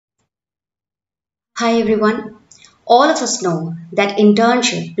Hi everyone. All of us know that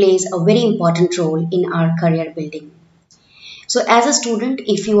internship plays a very important role in our career building. So as a student,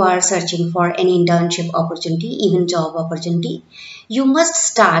 if you are searching for any internship opportunity, even job opportunity, you must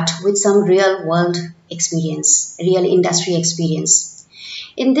start with some real world experience, real industry experience.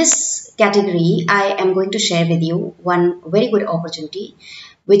 In this category, I am going to share with you one very good opportunity,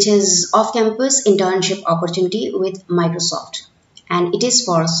 which is off-campus internship opportunity with Microsoft, and it is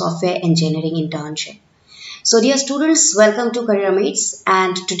for software engineering internship. So dear students, welcome to Career Mates,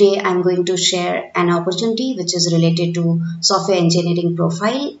 and today I'm going to share an opportunity which is related to software engineering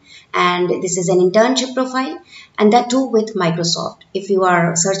profile, and this is an internship profile, and that too with Microsoft. If you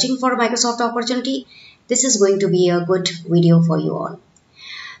are searching for a Microsoft opportunity, this is going to be a good video for you all.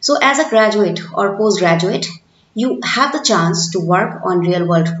 So as a graduate or postgraduate, you have the chance to work on real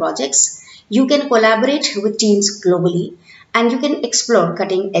world projects. You can collaborate with teams globally, and you can explore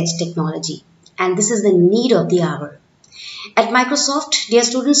cutting edge technology. And this is the need of the hour. At Microsoft, dear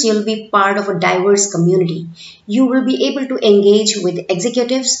students, you'll be part of a diverse community. You will be able to engage with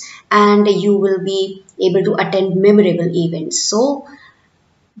executives and you will be able to attend memorable events. So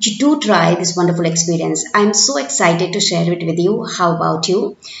do try this wonderful experience. I'm so excited to share it with you. How about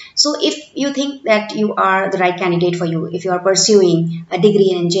you? So if you think that you are the right candidate for you, if you are pursuing a degree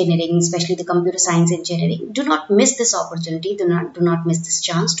in engineering, especially the computer science engineering, do not miss this opportunity. Do not miss this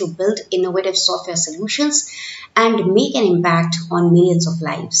chance to build innovative software solutions and make an impact on millions of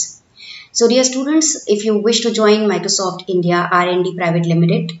lives. So dear students, if you wish to join Microsoft India R&D Private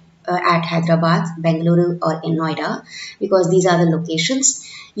Limited at Hyderabad, Bengaluru or in Noida, because these are the locations,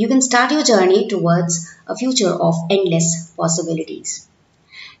 you can start your journey towards a future of endless possibilities.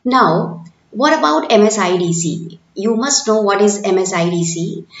 Now, what about MSIDC? You must know what is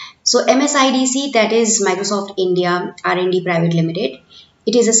MSIDC. So MSIDC, that is Microsoft India R&D Private Limited.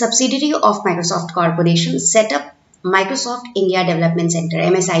 It is a subsidiary of Microsoft Corporation, set up Microsoft India Development Center,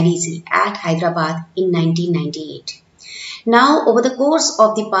 MSIDC, at Hyderabad in 1998. Now, over the course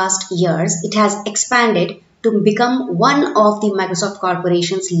of the past years, it has expanded to become one of the Microsoft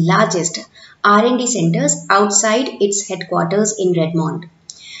Corporation's largest R&D centers outside its headquarters in Redmond.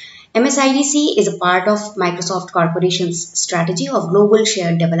 MSIDC is a part of Microsoft Corporation's strategy of global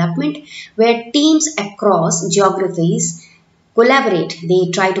shared development, where teams across geographies collaborate.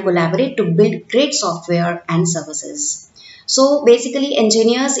 They try to collaborate to build great software and services. So basically,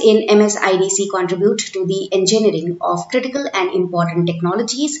 engineers in MSIDC contribute to the engineering of critical and important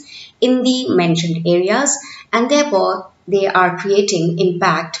technologies in the mentioned areas, and therefore they are creating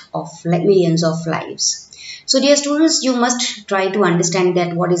impact of millions of lives. So dear students, you must try to understand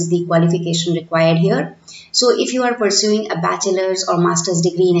that what is the qualification required here. So if you are pursuing a bachelor's or master's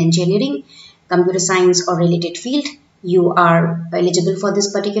degree in engineering, computer science or related field, you are eligible for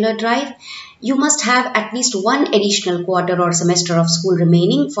this particular drive. You must have at least one additional quarter or semester of school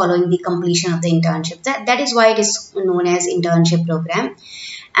remaining following the completion of the internship. That is why it is known as internship program.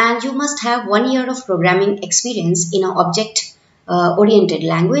 And you must have 1 year of programming experience in an object-oriented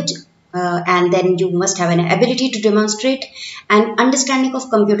language. And then you must have an ability to demonstrate an understanding of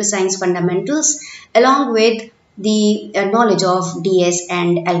computer science fundamentals along with the knowledge of DS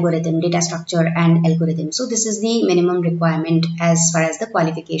and algorithm, data structure and algorithm. So this is the minimum requirement as far as the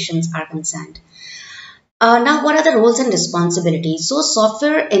qualifications are concerned. Now, what are the roles and responsibilities? So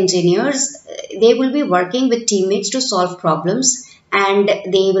software engineers, they will be working with teammates to solve problems, and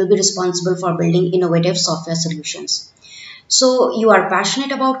they will be responsible for building innovative software solutions. So you are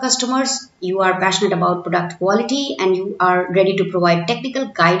passionate about customers, you are passionate about product quality, and you are ready to provide technical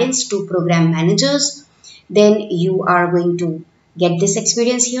guidance to program managers. Then you are going to get this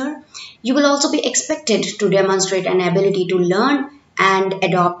experience here. You will also be expected to demonstrate an ability to learn and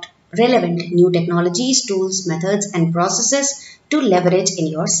adopt relevant new technologies, tools, methods, and processes to leverage in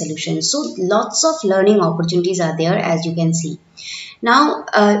your solution. So lots of learning opportunities are there, as you can see. Now,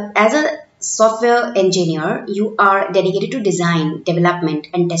 as a software engineer, you are dedicated to design, development,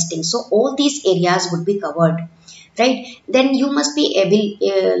 and testing. So all these areas would be covered, right? Then you must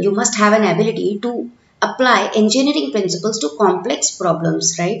have an ability to apply engineering principles to complex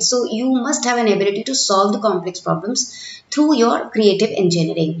problems, right? So you must have an ability to solve the complex problems through your creative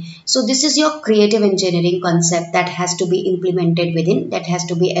engineering. So this is your creative engineering concept that has to be implemented within, that has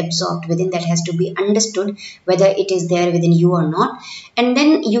to be absorbed within, that has to be understood whether it is there within you or not. And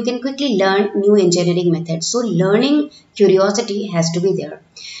then you can quickly learn new engineering methods. So learning curiosity has to be there.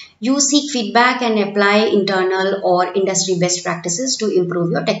 You seek feedback and apply internal or industry best practices to improve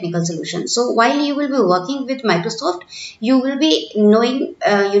your technical solution. So while you will be working with Microsoft, you will be knowing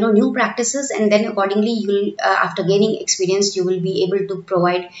new practices, and then accordingly you will after gaining experience, you will be able to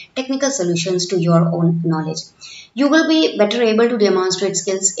provide technical solutions to your own knowledge. You will be better able to demonstrate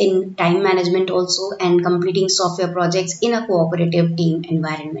skills in time management also, and completing software projects in a cooperative team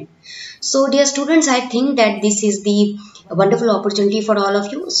environment. So dear students, I think that this is the wonderful opportunity for all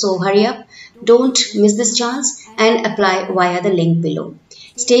of you. So hurry up, don't miss this chance and apply via the link below.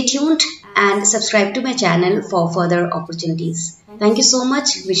 Stay tuned and subscribe to my channel for further opportunities. Thank you so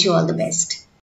much. Wish you all the best.